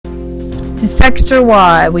To Sector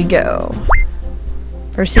Y we go.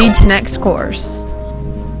 Proceed to next course.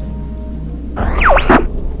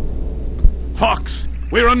 Fox,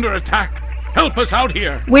 we're under attack. Help us out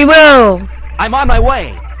here. We will. I'm on my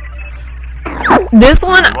way. This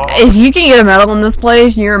one, if you can get a medal in this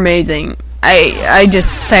place, you're amazing. I just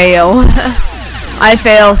fail. I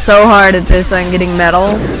fail so hard at this on getting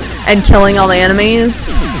medal and killing all the enemies.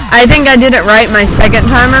 I think I did it right my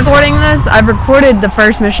second time recording this. I've recorded the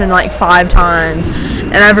first mission like 5 times,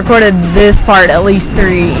 and I've recorded this part at least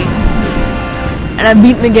 3. And I've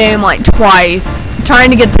beaten the game like twice,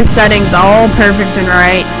 trying to get the settings all perfect and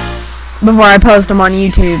right before I post them on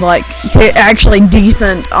YouTube, like actually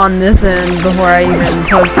decent on this end before I even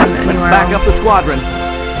post them anywhere Back else. up the squadron.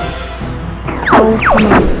 Oh, come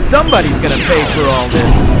on. Somebody's gonna pay for all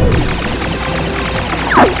this.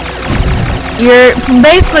 You're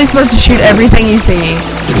basically supposed to shoot everything you see.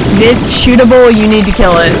 If it's shootable, you need to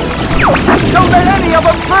kill it. Don't let any of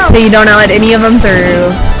them through. So you don't let any of them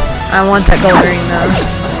through. I want that gold ring though.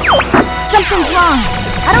 Something's wrong.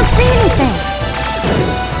 I don't see anything.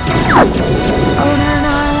 Oh no,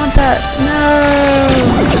 I want that. No.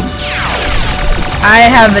 I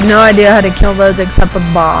have no idea how to kill those except with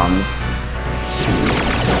bombs.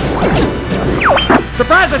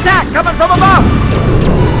 Surprise attack coming from above.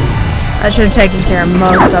 I should have taken care of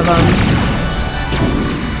most of them.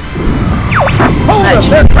 Hold them,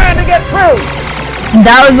 they're trying to get through.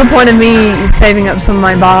 That was the point of me saving up some of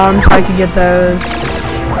my bombs so I could get those.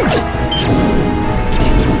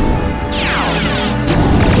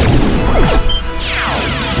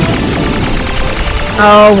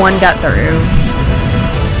 Oh, one got through.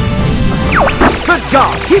 Good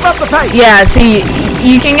job. Keep up the pace. Yeah, see,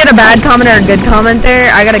 you can get a bad comment or a good comment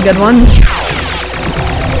there. I got a good one.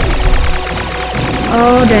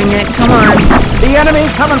 Oh, dang it. Come on. The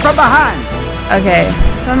enemy's coming from behind. Okay.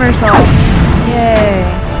 Somersault. Yay.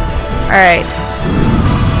 Alright.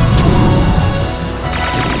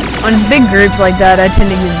 When it's big groups like that, I tend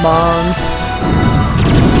to use bombs.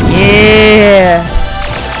 Yeah.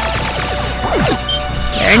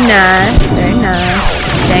 Very nice. Very nice.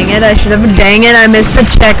 Dang it, I should have. Dang it, I missed the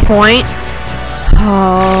checkpoint.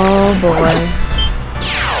 Oh, boy.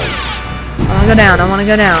 I wanna go down. I wanna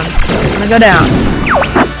go down. I wanna go down.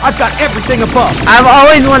 I've got everything above. I've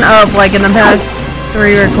always went up, like in the past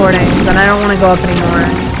 3 recordings, and I don't want to go up anymore.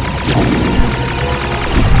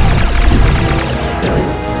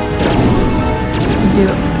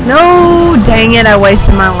 No, dang it, I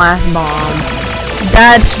wasted my last bomb.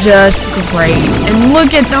 That's just great. And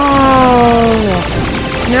look at,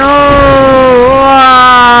 no,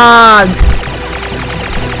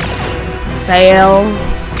 fail.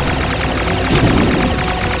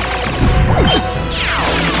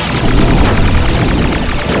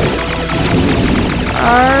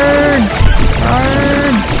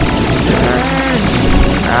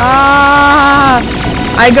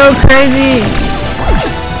 I go crazy.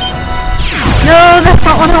 No, that's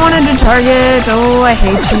not what I wanted to target. Oh, I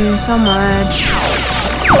hate you so much.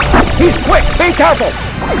 He's quick. Be careful.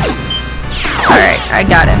 Alright, I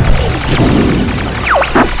got him.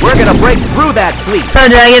 We're gonna break through that fleet. So,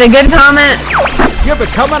 did I get a good comment? You're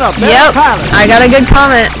becoming a better Yep, pilot. I got a good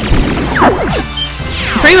comment.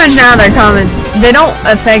 Pretty much now they're comments. They don't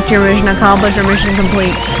affect your mission accomplished or mission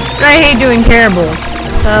complete. But I hate doing terrible.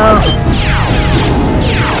 So,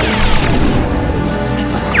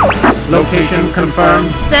 Location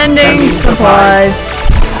confirmed. sending supplies.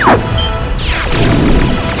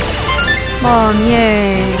 Bomb,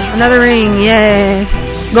 yay. Another ring, yay.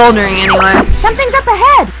 Gold ring, anyway. Something's up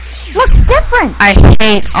ahead. Looks different. I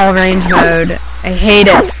hate all range mode. I hate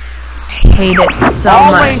it. I hate it so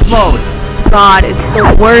All much. range mode. God, it's the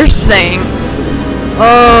worst thing.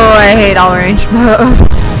 Oh, I hate all range mode.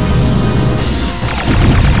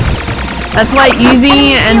 That's why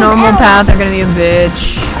easy and normal path are gonna be a bitch.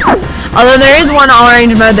 Although there is one all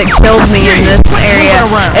range mode that kills me in this area.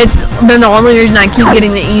 It's been the only reason I keep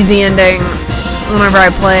getting the easy ending whenever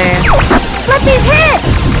I play. Let me hit.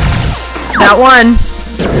 That one.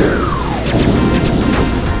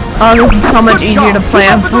 Oh, this is so much easier to play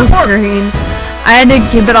on full screen. I had to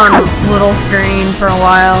keep it on little screen for a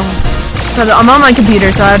while. Because I'm on my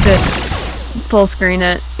computer, so I have to full screen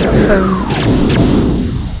it. Boom.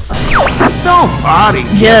 Don't party.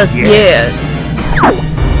 Just yet.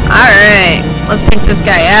 Alright, let's take this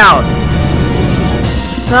guy out.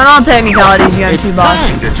 So in all technicalities, you have It's 2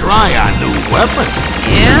 time bosses. to try our new weapon.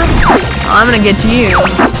 Yeah? Well, I'm gonna get you.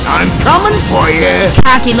 I'm coming for you.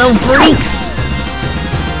 Cocky little freaks.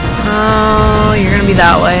 Oh, you're gonna be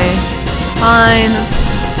that way. Fine.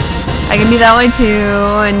 I can be that way too,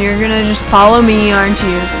 and you're gonna just follow me, aren't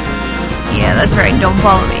you? Yeah, that's right. Don't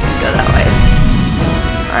follow me. Go that way.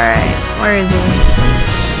 Alright, where is he?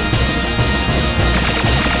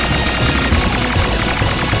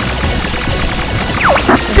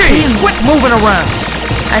 Jeez, quit moving around.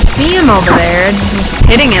 I see him over there. Just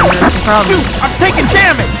hitting him. That's the problem. Shoot, I'm taking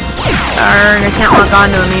damage. Arrgh, I can't lock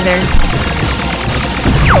onto him either.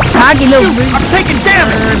 Cocky little Shoot, I'm taking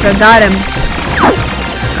damage. Arrgh, I got him.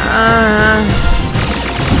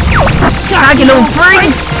 Cocky little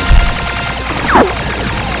freak.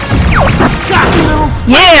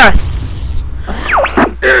 Yes!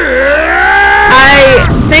 I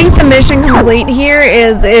think the mission complete here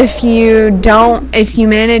is if you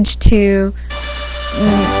manage to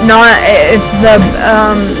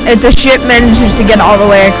if the ship manages to get all the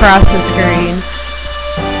way across the screen.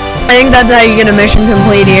 I think that's how you get a mission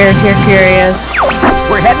complete here, if you're curious.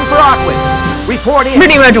 We're heading for Auckland. Report in.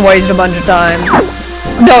 Pretty much wasted a bunch of time.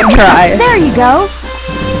 Don't try. There you go.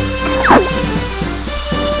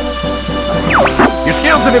 Your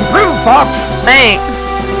skills have improved, Fox. Thanks.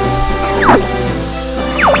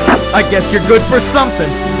 I guess you're good for something.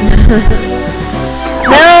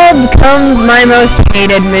 Now becomes my most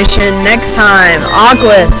hated mission next time.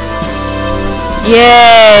 Aquas.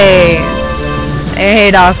 Yay! I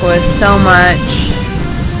hate Aquas so much.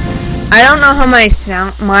 I don't know how my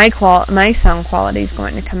sound quality is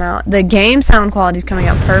going to come out. The game sound quality is coming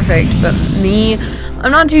out perfect, but me,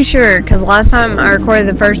 I'm not too sure, because last time I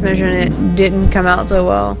recorded the first mission, it didn't come out so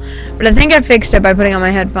well. But I think I fixed it by putting on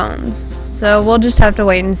my headphones. So we'll just have to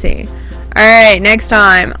wait and see. Alright, next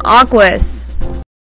time, Aquas.